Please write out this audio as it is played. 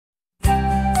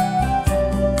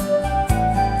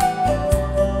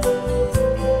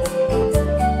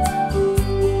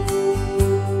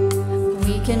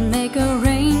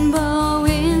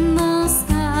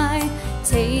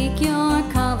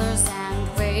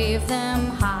wave them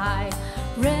high.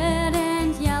 Red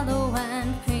and yellow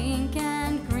and pink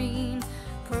and green,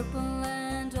 purple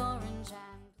and orange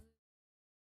and blue.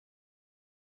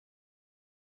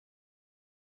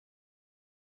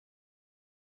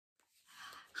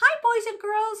 Hi boys and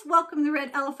girls, welcome to the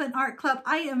Red Elephant Art Club.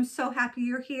 I am so happy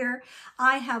you're here.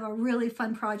 I have a really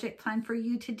fun project planned for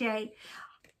you today.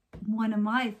 One of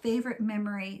my favorite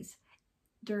memories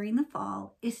during the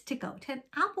fall is to go to an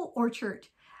apple orchard.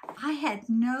 I had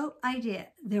no idea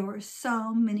there were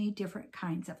so many different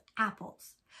kinds of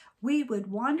apples. We would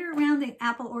wander around the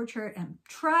apple orchard and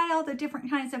try all the different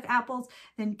kinds of apples,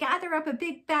 then gather up a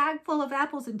big bag full of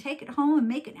apples and take it home and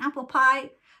make an apple pie.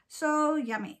 So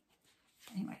yummy.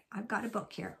 Anyway, I've got a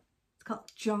book here. It's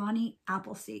called Johnny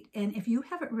Appleseed. And if you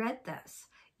haven't read this,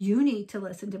 you need to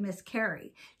listen to Miss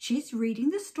Carrie. She's reading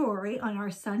the story on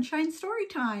our Sunshine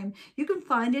Storytime. You can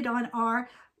find it on our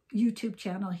YouTube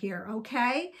channel here,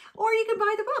 okay? Or you can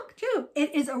buy the book too.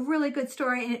 It is a really good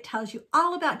story and it tells you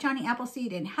all about Johnny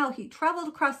Appleseed and how he traveled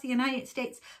across the United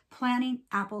States planting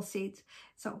apple seeds.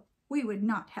 So we would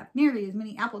not have nearly as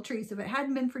many apple trees if it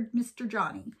hadn't been for Mr.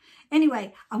 Johnny.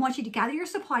 Anyway, I want you to gather your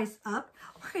supplies up.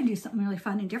 We're going to do something really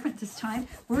fun and different this time.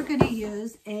 We're going to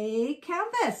use a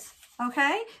canvas,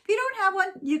 okay? If you don't have one,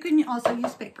 you can also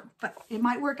use paper, but it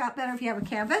might work out better if you have a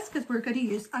canvas because we're going to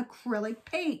use acrylic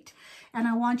paint. And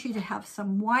I want you to have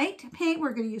some white paint.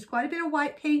 We're going to use quite a bit of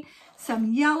white paint,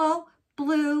 some yellow,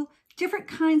 blue, different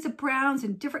kinds of browns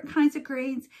and different kinds of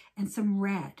greens, and some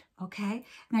red, okay?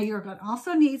 Now you're going to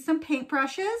also need some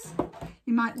paintbrushes.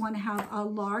 You might want to have a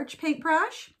large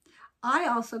paintbrush. I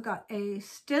also got a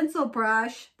stencil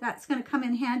brush. That's going to come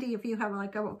in handy if you have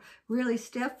like a really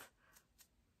stiff,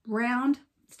 round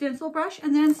stencil brush.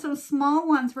 And then some small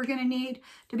ones we're going to need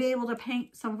to be able to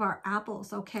paint some of our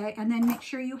apples, okay? And then make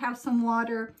sure you have some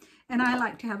water. And I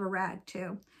like to have a rag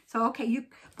too. So, okay, you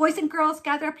boys and girls,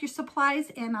 gather up your supplies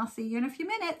and I'll see you in a few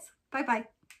minutes. Bye-bye.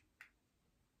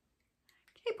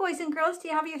 Okay, boys and girls, do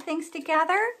you have your things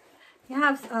together? You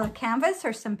have a canvas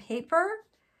or some paper.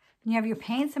 And you have your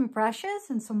paints and brushes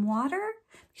and some water.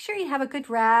 Make sure you have a good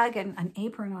rag and an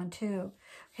apron on too.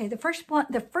 Okay, the first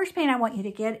paint I want you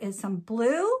to get is some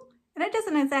blue. And it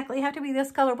doesn't exactly have to be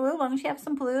this color blue, as long as you have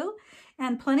some blue.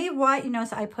 And plenty of white. You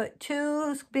notice I put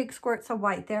 2 big squirts of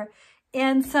white there.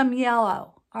 And some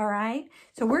yellow. All right,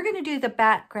 so we're going to do the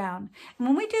background. And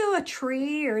when we do a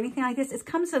tree or anything like this, it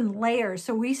comes in layers.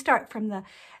 So we start from the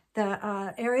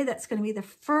area that's going to be the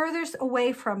furthest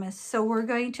away from us. So we're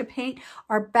going to paint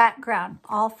our background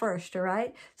all first, all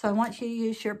right? So I want you to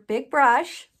use your big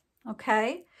brush,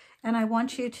 okay? And I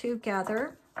want you to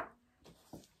gather,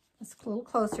 it's a little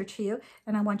closer to you,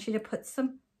 and I want you to put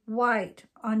some white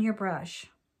on your brush.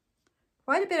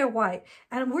 Quite a bit of white,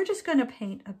 and we're just going to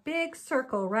paint a big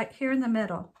circle right here in the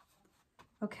middle.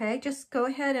 Okay, just go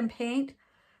ahead and paint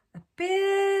a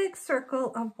big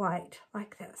circle of white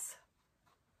like this.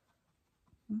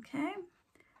 Okay,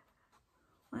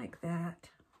 like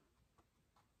that.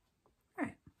 All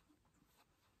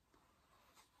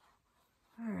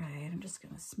right, I'm just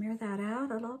going to smear that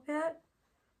out a little bit.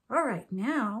 All right,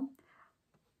 now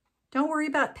don't worry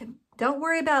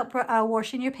about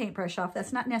washing your paintbrush off.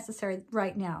 That's not necessary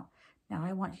right now. Now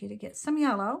I want you to get some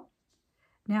yellow.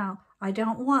 Now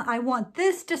I want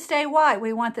this to stay white.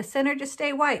 We want the center to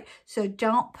stay white. So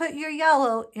don't put your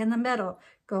yellow in the middle.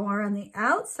 Go around the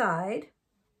outside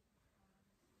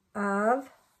of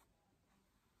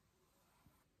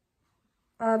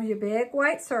your big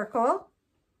white circle.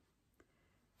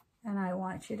 And I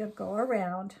want you to go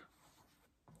around.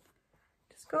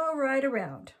 Just go right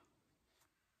around.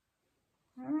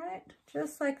 All right,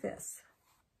 just like this.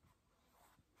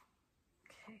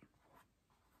 Okay.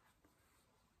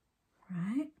 All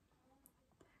right.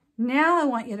 Now I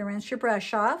want you to rinse your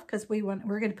brush off because we're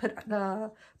going to put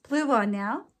the blue on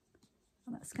now.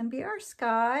 And that's going to be our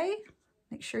sky.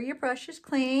 Make sure your brush is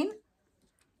clean.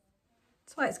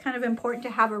 That's why it's kind of important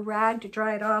to have a rag to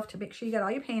dry it off to make sure you get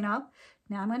all your paint off.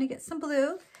 Now I'm going to get some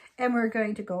blue and we're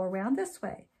going to go around this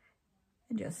way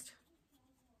and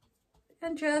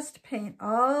just paint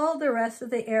all the rest of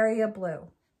the area blue,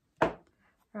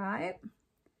 right?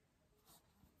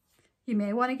 You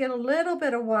may want to get a little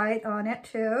bit of white on it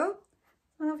too.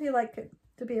 I don't know if you like it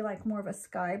to be like more of a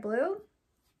sky blue.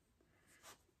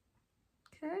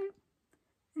 Okay,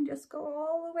 and just go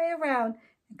all the way around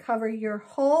and cover your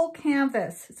whole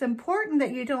canvas. It's important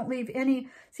that you don't leave any,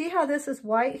 see how this is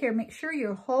white here? Make sure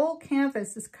your whole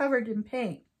canvas is covered in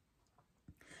paint.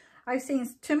 I've seen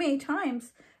too many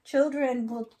times children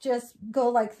will just go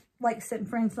like sit in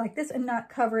frames like this and not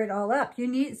cover it all up.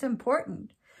 It's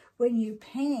important when you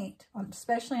paint,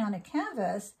 especially on a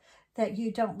canvas, that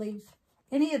you don't leave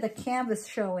any of the canvas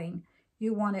showing.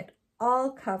 You want it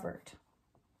all covered.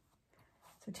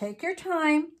 So take your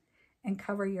time and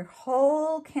cover your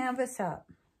whole canvas up.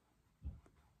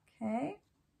 Okay.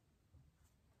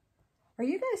 Are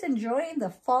you guys enjoying the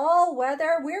fall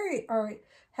weather? We are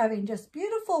having just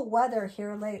beautiful weather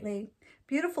here lately.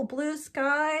 Beautiful blue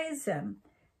skies and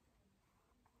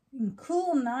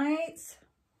cool nights.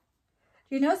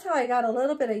 You notice how I got a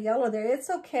little bit of yellow there? It's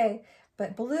okay.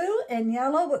 But blue and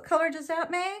yellow, what color does that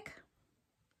make?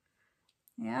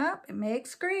 Yep, it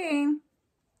makes green.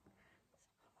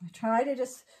 We try to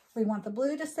just, we want the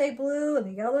blue to stay blue and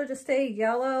the yellow to stay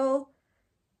yellow.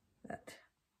 But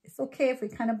it's okay if we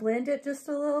kind of blend it just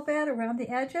a little bit around the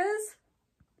edges.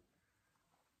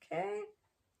 Okay,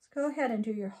 let's go ahead and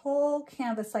do your whole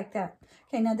canvas like that.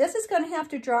 Okay, now this is going to have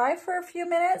to dry for a few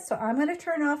minutes, so I'm going to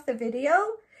turn off the video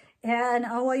and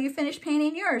while you finish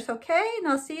painting yours, okay? And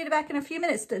I'll see you back in a few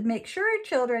minutes to make sure,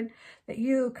 children, that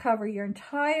you cover your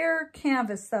entire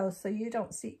canvas though, so you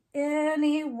don't see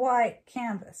any white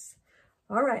canvas.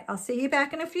 All right, I'll see you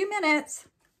back in a few minutes.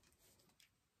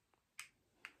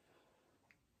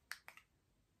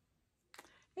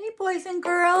 Hey, boys and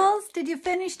girls, did you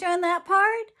finish doing that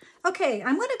part? Okay,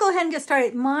 I'm going to go ahead and get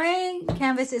started. My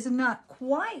canvas is not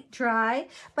quite dry,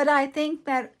 but I think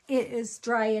that it is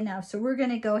dry enough. So we're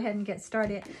going to go ahead and get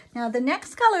started. Now, the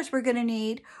next colors we're going to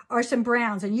need are some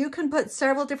browns, and you can put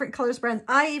several different colors of browns.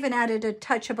 I even added a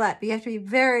touch of black, but you have to be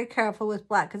very careful with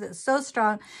black because it's so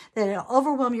strong that it'll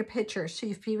overwhelm your picture. So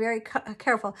you have to be very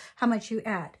careful how much you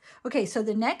add. Okay, so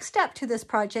the next step to this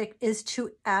project is to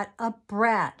add a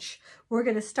branch. We're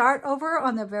going to start over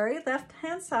on the very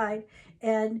left-hand side,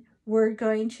 and we're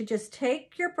going to just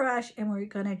take your brush and we're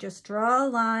going to just draw a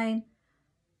line,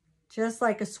 just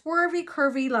like a swervy,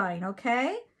 curvy line,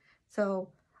 okay? So,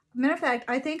 matter of fact,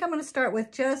 I think I'm going to start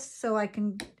with just so I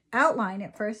can outline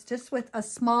it first, just with a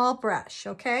small brush,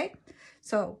 okay?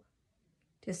 So,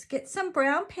 just get some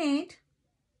brown paint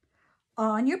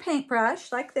on your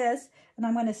paintbrush like this, and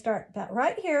I'm going to start about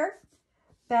right here,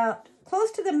 about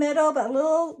close to the middle, but a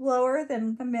little lower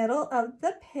than the middle of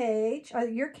the page, or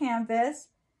your canvas.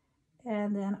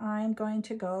 And then I'm going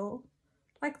to go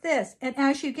like this. And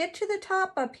as you get to the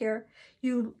top up here,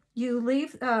 you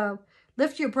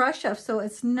lift your brush up so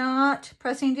it's not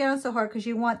pressing down so hard because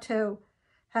you want to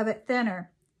have it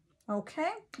thinner. Okay,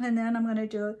 and then I'm going to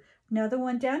do another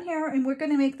one down here, and we're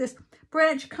going to make this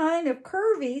branch kind of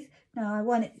curvy. Now I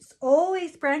want it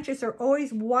always, branches are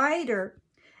always wider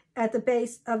at the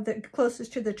base of the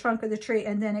closest to the trunk of the tree,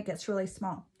 and then it gets really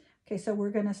small. Okay, so we're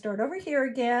going to start over here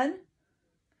again.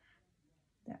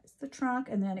 That's the trunk,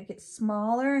 and then it gets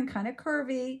smaller and kind of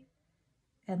curvy,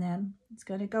 and then it's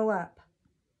going to go up.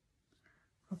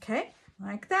 Okay,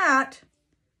 like that.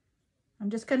 I'm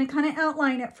just going to kind of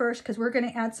outline it first because we're going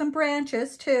to add some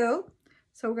branches too.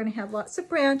 So we're going to have lots of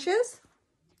branches.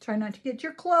 Try not to get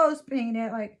your clothes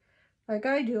painted like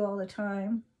I do all the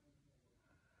time.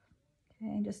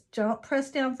 Okay, and just don't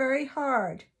press down very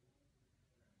hard.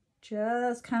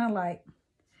 Just kind of light.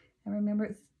 And remember,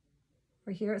 it's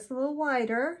over here it's a little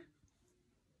wider,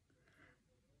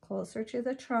 closer to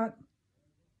the trunk,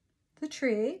 the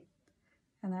tree.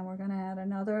 And then we're going to add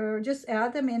another, just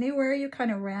add them anywhere you kind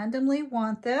of randomly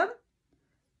want them.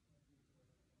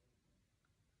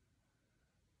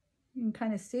 You can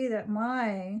kind of see that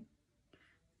my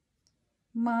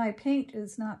paint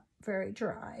is not very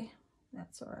dry.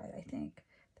 That's all right, I think.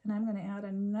 Then I'm going to add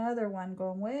another one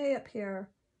going way up here.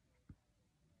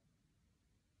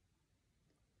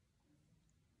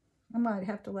 I might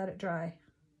have to let it dry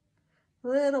a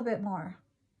little bit more.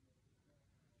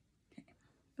 Okay,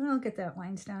 and I'll get that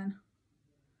lines done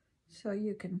so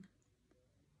you can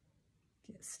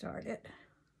get started.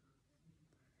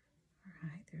 All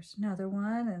right, there's another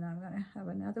one, and I'm going to have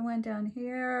another one down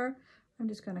here. I'm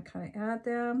just going to kind of add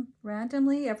them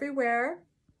randomly everywhere.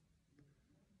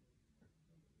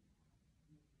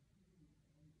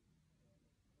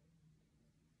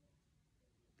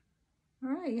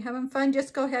 All right, you having fun?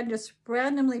 Just go ahead and just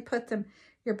randomly put them,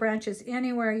 your branches,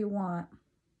 anywhere you want.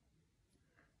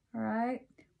 All right,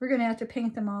 we're going to have to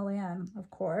paint them all in,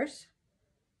 of course.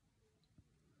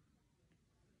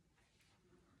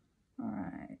 All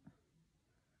right.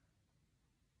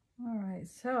 All right,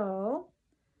 so,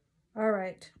 all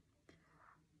right.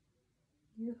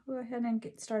 You go ahead and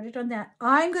get started on that.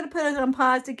 I'm going to put it on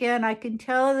pause again. I can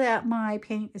tell that my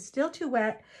paint is still too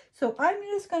wet. So I'm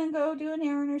just going to go do an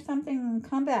errand or something and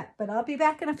come back. But I'll be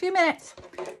back in a few minutes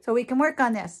so we can work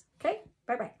on this. Okay,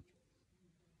 bye-bye.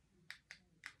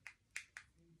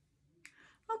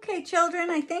 Okay,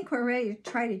 children, I think we're ready to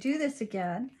try to do this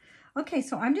again. Okay,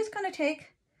 so I'm just going to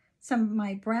take some of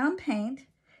my brown paint,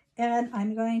 and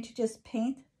I'm going to just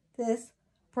paint this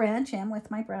branch in with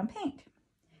my brown paint.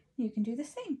 You can do the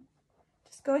same.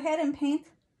 Just go ahead and paint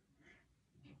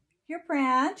your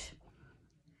branch.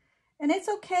 And it's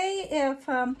okay if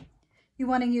you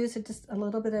want to use just a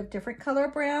little bit of different color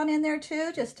brown in there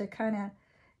too, just to kind of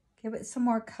give it some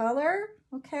more color,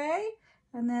 okay?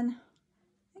 And then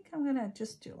I think I'm gonna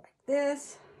just do like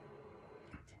this.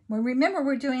 Well, remember,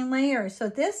 we're doing layers. So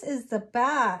this is the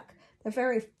back, the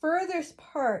very furthest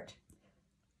part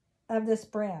of this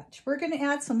branch. We're gonna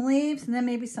add some leaves and then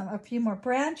maybe a few more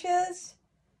branches.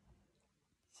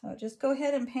 So just go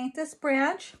ahead and paint this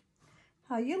branch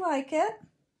how you like it.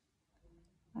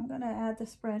 I'm going to add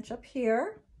this branch up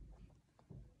here.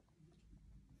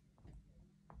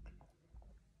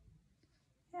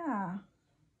 Yeah.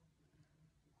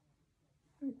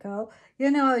 There we go.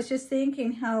 You know, I was just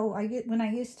thinking how when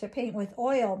I used to paint with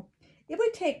oil, it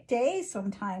would take days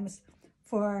sometimes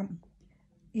for,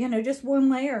 you know, just one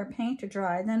layer of paint to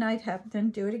dry. And then I'd have to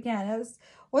do it again.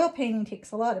 Oil painting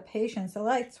takes a lot of patience. So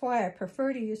that's why I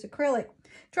prefer to use acrylic.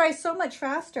 It dries so much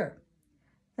faster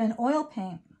than oil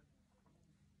paint.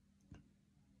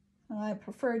 I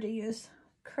prefer to use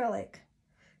acrylic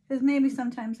because maybe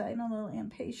sometimes I'm a little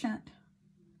impatient.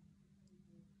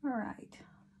 All right,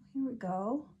 here we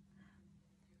go.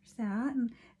 There's that.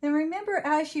 And then remember,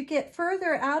 as you get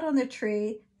further out on the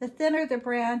tree, the thinner the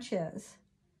branch is.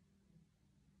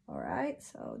 All right,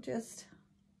 so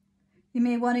you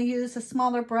may want to use a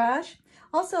smaller brush.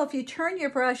 Also, if you turn your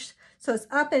brush so it's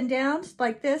up and down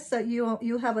like this, so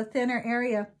you have a thinner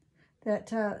area,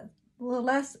 that a little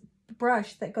less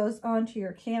brush that goes onto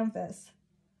your canvas.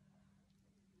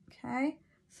 Okay,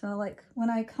 so like when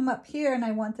I come up here and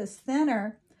I want this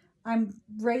thinner, I'm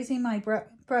raising my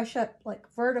brush up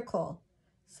like vertical,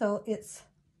 so it's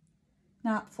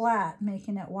not flat,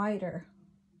 making it wider.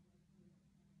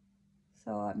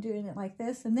 So I'm doing it like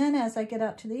this, and then as I get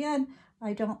up to the end,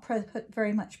 I don't put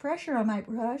very much pressure on my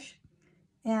brush,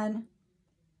 and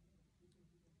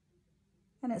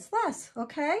it's less,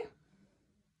 okay?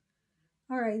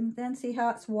 All right, and then see how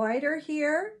it's wider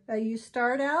here? You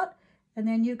start out, and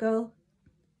then you go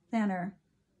thinner.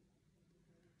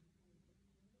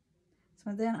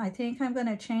 So then I think I'm going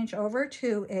to change over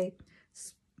to a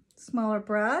smaller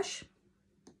brush,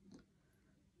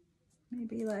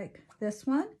 maybe like this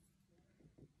one,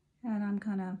 and I'm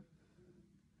going to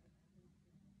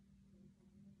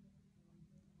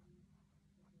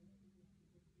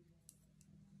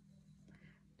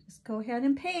just go ahead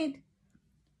and paint.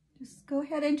 Just go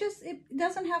ahead and it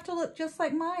doesn't have to look just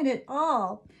like mine at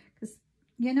all, because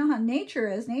you know how nature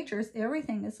is.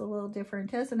 Everything is a little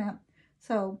different, isn't it?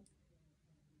 So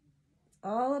it's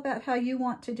all about how you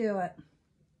want to do it.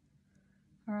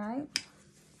 All right.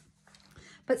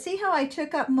 But see how I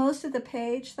took up most of the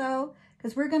page though?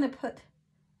 Because we're going to put,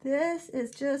 this is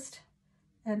just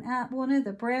one of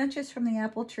the branches from the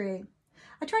apple tree.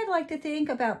 I try to think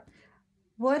about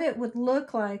what it would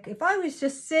look like if I was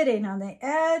just sitting on the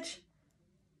edge,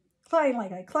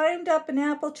 I climbed up an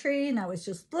apple tree and I was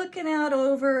just looking out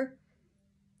over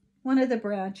one of the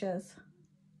branches.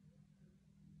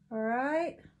 All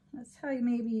right, that's how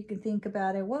maybe you can think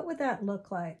about it. What would that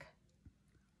look like?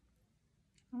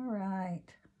 All right.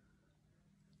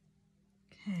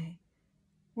 Okay,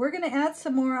 we're going to add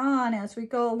some more on as we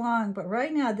go along, but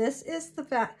right now this is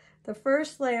the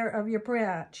first layer of your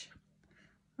branch.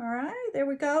 All right, there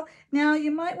we go. Now you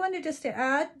might want to just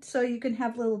add so you can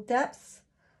have little depths.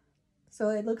 So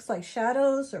it looks like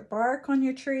shadows or bark on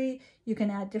your tree. You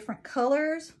can add different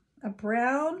colors of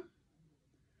brown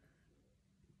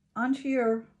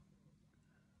onto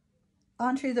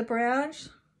the branch,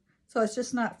 so it's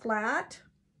just not flat.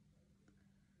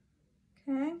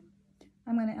 Okay,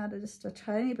 I'm going to add just a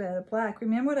tiny bit of black.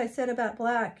 Remember what I said about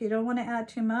black? You don't want to add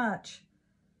too much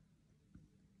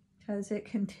because it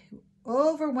can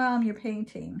overwhelm your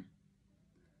painting.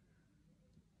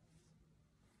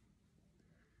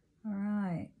 All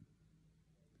right,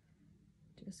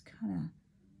 just kind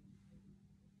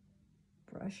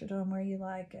of brush it on where you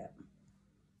like it.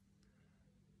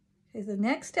 Okay, the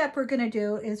next step we're going to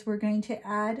do is we're going to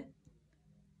add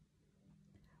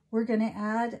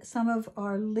some of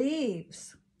our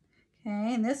leaves.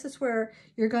 Okay, and this is where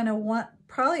you're going to want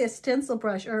probably a stencil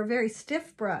brush or a very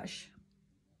stiff brush.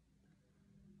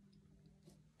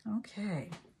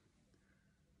 Okay.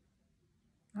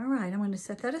 All right, I'm going to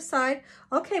set that aside.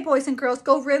 Okay, boys and girls,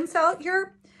 go rinse out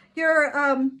your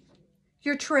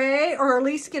your tray, or at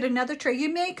least get another tray. You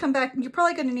may come back, you're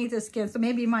probably going to need this again, so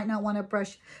maybe you might not want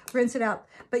to rinse it out,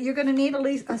 but you're going to need at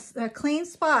least a clean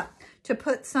spot to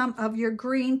put some of your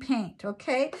green paint,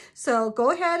 okay? So go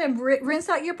ahead and rinse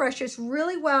out your brushes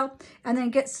really well, and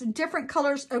then get some different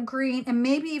colors of green and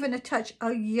maybe even a touch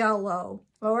of yellow,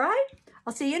 all right?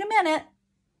 I'll see you in a minute.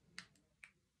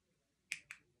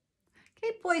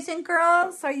 Okay, boys and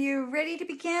girls, are you ready to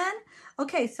begin?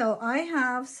 Okay, so I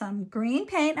have some green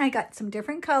paint. I got some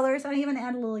different colors. I even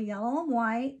add a little yellow and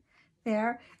white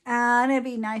there. And it'd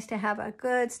be nice to have a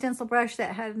good stencil brush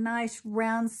that had nice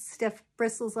round stiff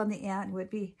bristles on the end,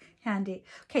 would be handy.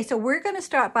 Okay, so we're going to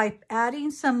start by adding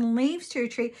some leaves to your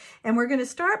tree, and we're going to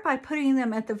start by putting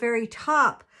them at the very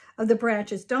top of the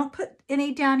branches. Don't put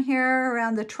any down here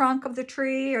around the trunk of the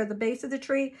tree or the base of the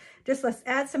tree. Just let's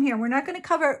add some here. We're not going to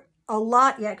cover a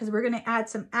lot yet because we're going to add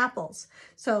some apples.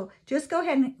 So just go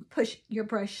ahead and push your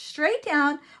brush straight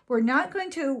down. We're not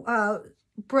going to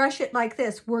brush it like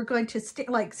this. We're going to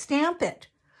stamp it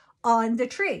on the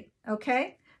tree,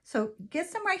 okay? So get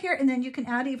some right here, and then you can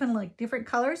add even like different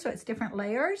colors so it's different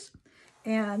layers.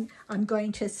 And I'm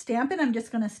going to stamp it. I'm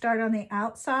just going to start on the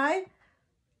outside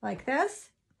like this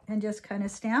and just kind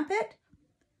of stamp it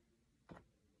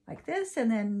like this,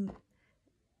 and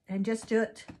just do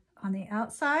it on the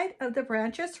outside of the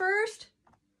branches first.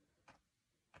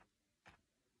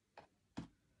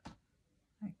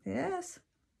 Like this.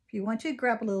 If you want to,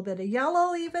 grab a little bit of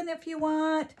yellow even if you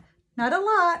want. Not a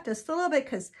lot, just a little bit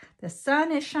because the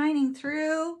sun is shining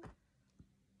through.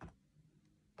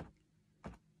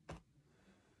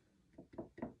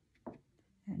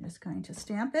 I'm just going to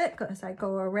stamp it as I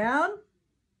go around.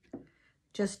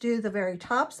 Just do the very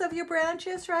tops of your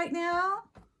branches right now.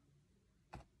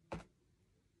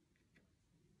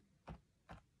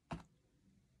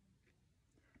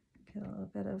 Get a little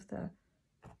bit of the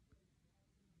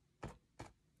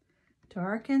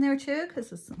dark in there too,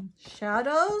 because of some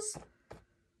shadows.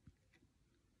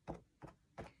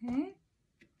 Okay.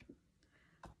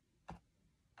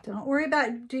 Don't worry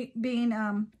about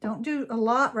don't do a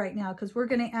lot right now, because we're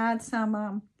going to add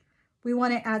some, we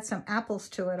want to add some apples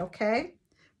to it, okay?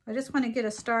 I just want to get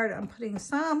a start on putting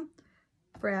some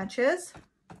branches,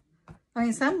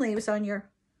 some leaves on your,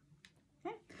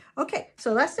 okay,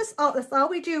 so that's all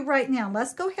we do right now.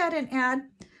 Let's go ahead and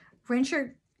rinse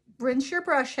your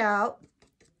brush out,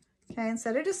 okay, and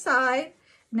set it aside.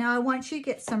 Now I want you to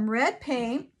get some red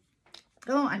paint.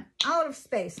 Oh, I'm out of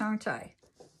space, aren't I?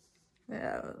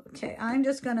 Okay, I'm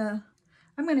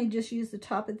gonna just use the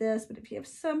top of this, but if you have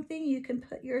something you can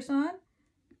put yours on,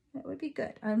 that would be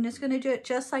good. I'm just gonna do it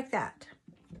just like that.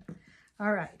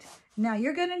 All right, now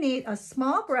you're gonna need a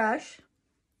small brush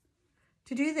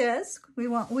to do this. We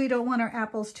don't want our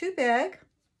apples too big.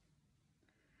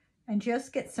 And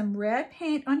just get some red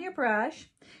paint on your brush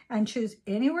and choose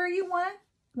anywhere you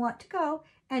want to go,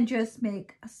 and just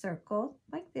make a circle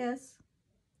like this.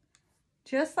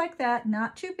 Just like that,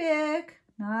 not too big,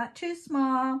 not too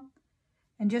small.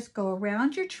 And just go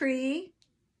around your tree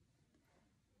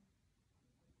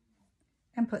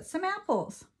and put some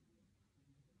apples.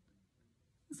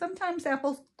 Sometimes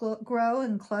apples grow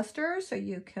in clusters, so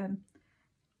you can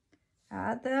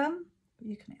add them.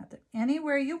 You can add them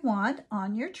anywhere you want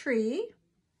on your tree.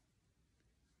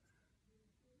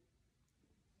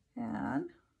 And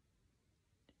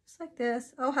just like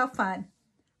this. Oh, how fun.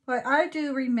 Boy, I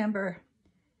do remember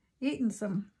eating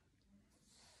some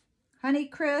Honey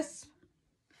Crisp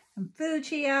and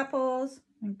Fuji apples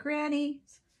and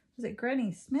was it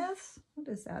Granny Smith's? What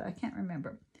is that? I can't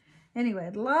remember. Anyway,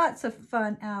 lots of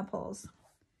fun apples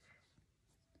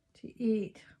to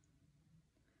eat.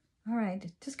 All right,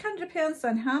 it just kind of depends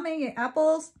on how many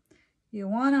apples you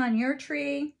want on your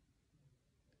tree.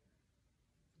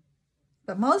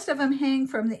 But most of them hang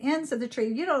from the ends of the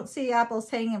tree. You don't see apples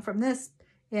hanging from this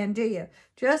end, do you?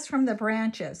 Just from the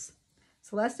branches.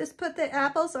 So let's just put the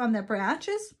apples on the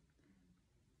branches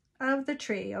of the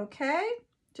tree, okay?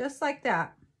 Just like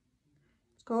that.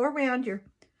 Go around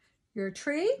your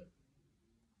tree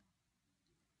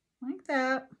like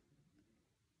that.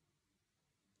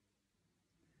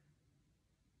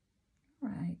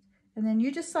 Right, and then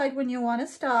you decide when you want to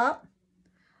stop.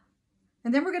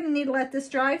 And then we're going to need to let this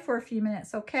dry for a few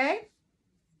minutes, okay?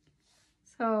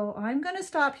 So I'm going to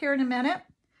stop here in a minute,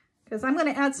 because I'm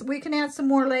going to we can add some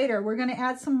more later. We're going to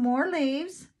add some more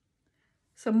leaves,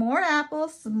 some more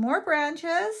apples, some more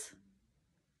branches.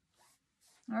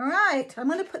 All right, I'm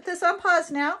going to put this on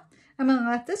pause now. I'm going to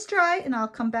let this dry, and I'll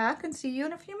come back and see you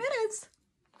in a few minutes.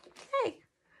 Okay.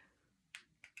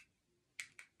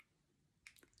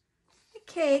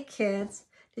 Okay, kids,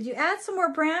 did you add some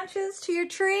more branches to your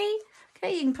tree?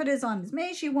 Okay, you can put it on as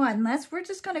many as you want. Unless we're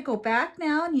just going to go back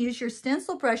now and use your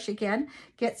stencil brush again.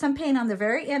 Get some paint on the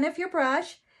very end of your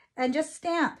brush and just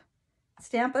stamp.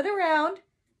 Stamp it around.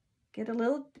 Get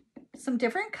some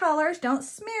different colors. Don't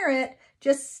smear it.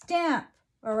 Just stamp,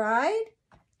 all right?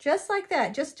 Just like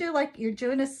that. Just do like you're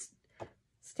doing a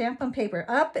stamp on paper.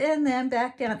 Up and then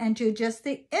back down. And do just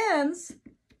the ends,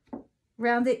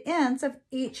 around the ends of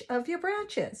each of your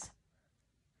branches.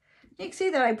 You can see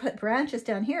that I put branches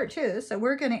down here too. So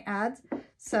we're going to add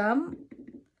some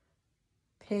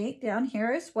paint down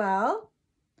here as well.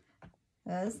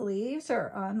 Those leaves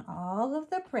are on all of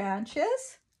the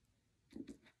branches.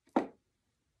 And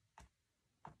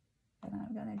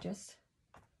I'm going to just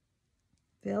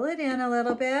fill it in a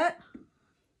little bit.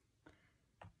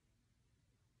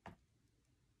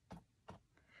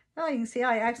 Oh, you can see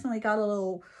I accidentally got a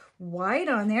little white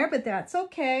on there, but that's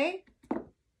okay.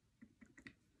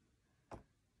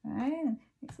 All right,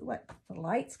 what the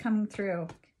light's coming through.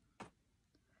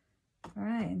 All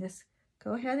right, and just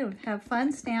go ahead and have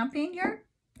fun stamping your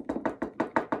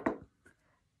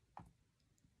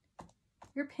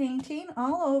painting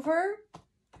all over.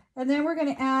 And then we're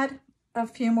going to add a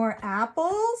few more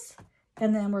apples,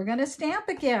 and then we're going to stamp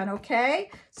again, okay?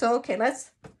 So, okay,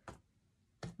 let's,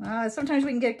 sometimes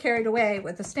we can get carried away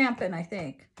with the stamping, I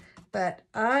think. But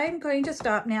I'm going to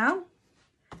stop now.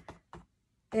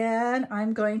 And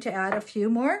I'm going to add a few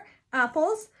more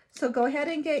apples. So go ahead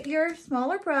and get your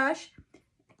smaller brush,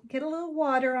 get a little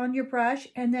water on your brush,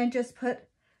 and then just put a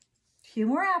few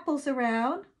more apples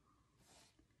around.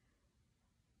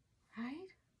 Right?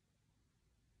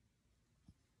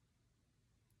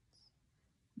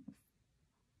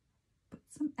 Put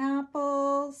some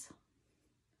apples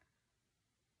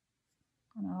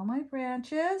on all my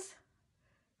branches.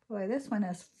 Boy, this one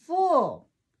is full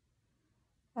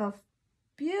of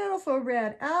beautiful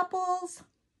red apples.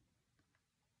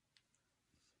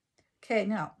 Okay,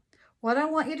 now what I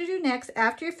want you to do next,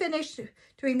 after you're finished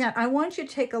doing that, I want you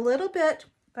to take a little bit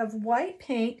of white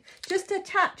paint, just a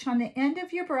touch on the end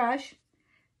of your brush,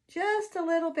 just a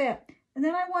little bit. And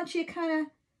then I want you to kind of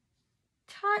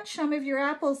touch some of your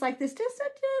apples like this, just a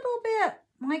little bit,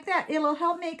 like that. It'll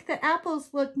help make the apples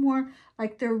look more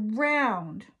like they're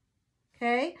round,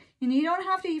 okay? And you don't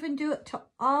have to even do it to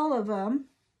all of them,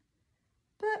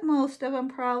 but most of them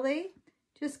probably.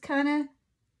 Just kind of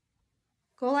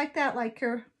go like that, like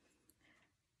you're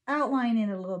outlining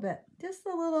it a little bit. Just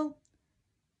a little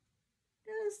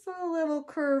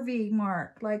curvy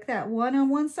mark like that. One on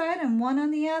one side and one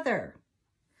on the other.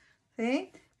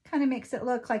 See? Kind of makes it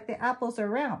look like the apples are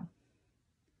round.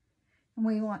 And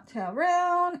we want to have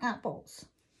round apples.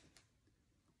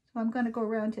 So I'm going to go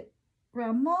around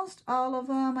most all of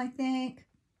them, I think.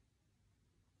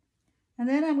 And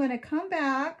then I'm going to come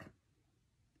back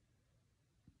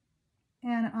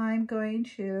and I'm going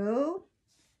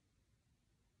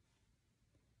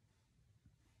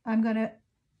to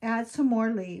add some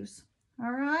more leaves.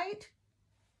 All right.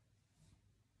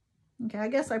 Okay, I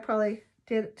guess I probably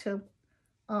did it to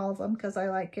all of them because I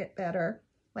like it better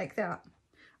like that.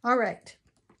 All right.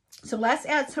 So let's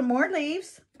add some more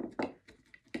leaves.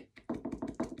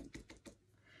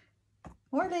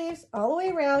 More leaves all the way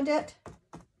around it.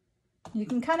 You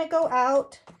can kind of go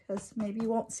out because maybe you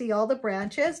won't see all the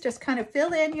branches. Just kind of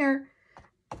fill in your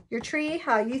tree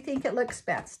how you think it looks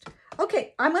best.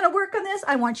 Okay, I'm going to work on this.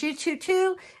 I want you to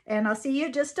too, and I'll see you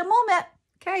in just a moment.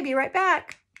 Okay, be right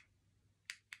back.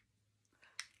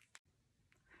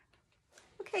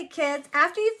 Okay, kids,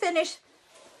 after you finish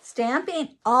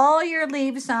stamping all your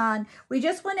leaves on, we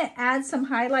just want to add some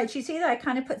highlights. You see that I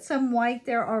kind of put some white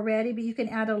there already, but you can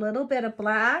add a little bit of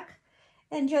black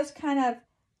and just kind of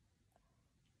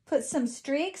put some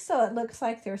streaks so it looks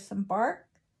like there's some bark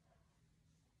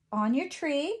on your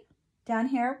tree down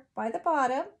here by the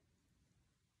bottom,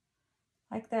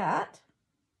 like that.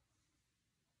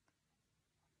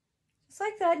 Just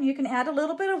like that. And you can add a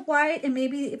little bit of white, and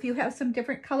maybe if you have some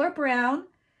different color brown,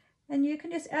 and you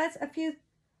can just add a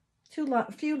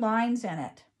few lines in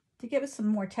it to give it some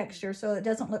more texture so it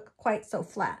doesn't look quite so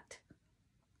flat.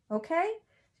 Okay,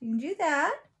 so you can do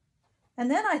that.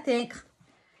 And then I think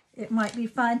it might be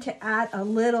fun to add a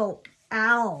little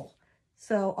owl.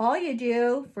 So all you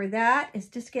do for that is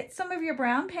just get some of your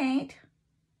brown paint.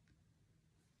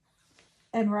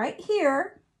 And right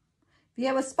here, if you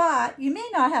have a spot, you may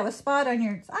not have a spot on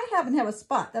yours. I haven't have a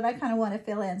spot that I kind of want to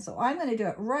fill in. So I'm going to do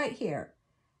it right here.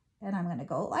 And I'm going to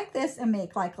go like this and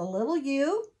make like a little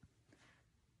U.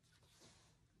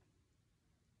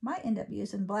 Might end up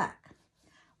using black.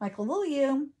 Like a little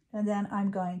U. And then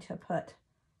I'm going to put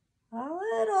a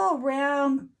little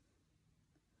round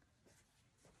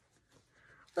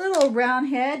little round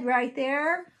head right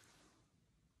there.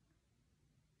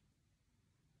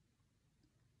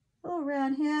 Little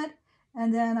round head.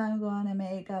 And then I'm going to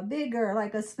make a bigger,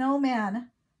 like a snowman,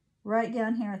 right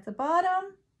down here at the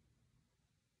bottom.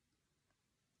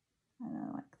 And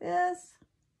then like this.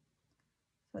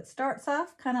 So it starts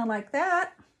off kind of like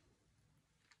that.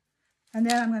 And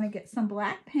then I'm going to get some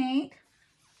black paint.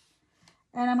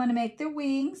 And I'm going to make the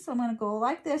wings. So I'm going to go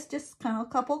like this, just kind of a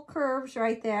couple curves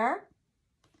right there.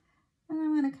 And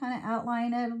I'm going to kind of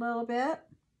outline it a little bit.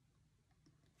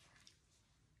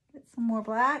 Get some more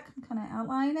black and kind of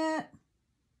outline it.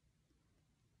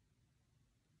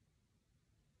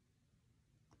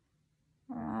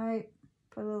 All right,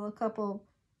 put a little couple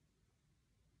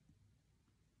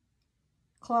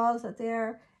claws up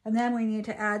there. And then we need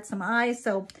to add some eyes,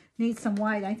 so need some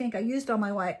white. I think I used all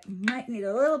my white. Might need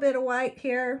a little bit of white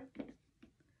here.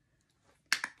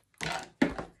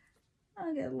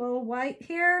 I'll get a little white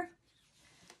here.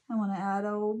 I want to add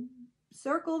a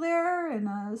circle there and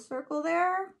a circle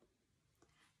there. I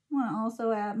want to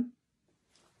also add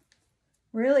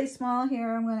really small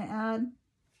here. I'm going to add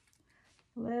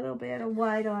a little bit of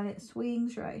white on it.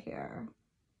 Swings right here.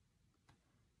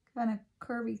 Kind of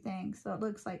curvy thing, so it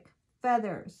looks like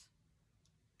feathers.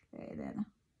 Okay, then.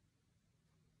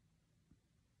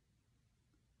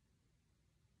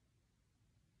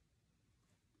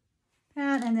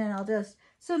 And then I'll just,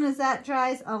 as soon as that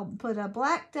dries, I'll put a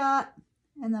black dot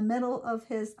in the middle of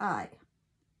his eye.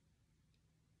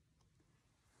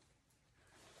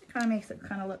 It kind of makes it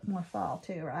kind of look more fall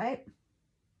too, right?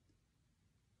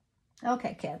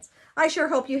 Okay, kids. I sure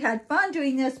hope you had fun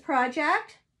doing this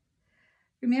project.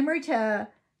 Remember to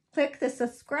click the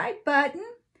subscribe button,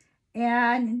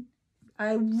 and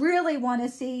I really want to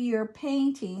see your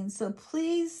painting, so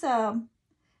please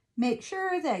make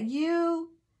sure that you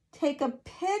take a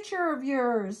picture of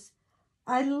yours.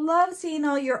 I love seeing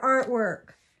all your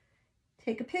artwork.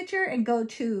 Take a picture and go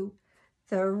to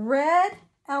the Red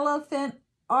Elephant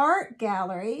Art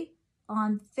Gallery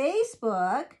on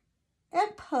Facebook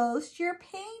and post your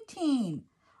painting.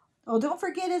 Oh, don't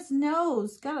forget his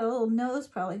nose. Got a little nose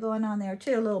probably going on there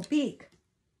too, a little beak.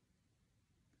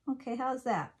 Okay, how's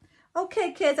that?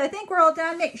 Okay, kids, I think we're all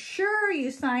done. Make sure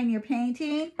you sign your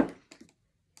painting.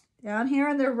 Down here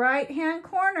in the right-hand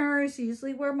corner is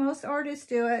usually where most artists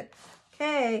do it.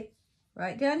 Okay,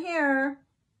 right down here.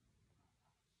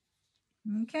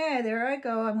 Okay, there I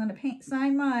go. I'm going to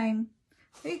sign mine.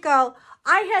 There you go.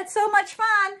 I had so much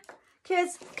fun,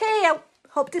 kids. Okay, I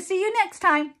hope to see you next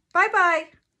time. Bye-bye.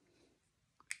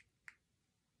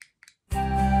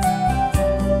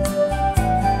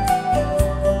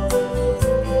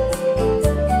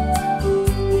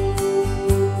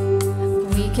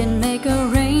 We can make a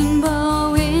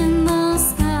rainbow in the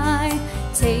sky.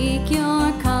 Take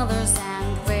your colors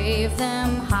and wave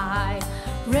them high.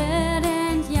 Red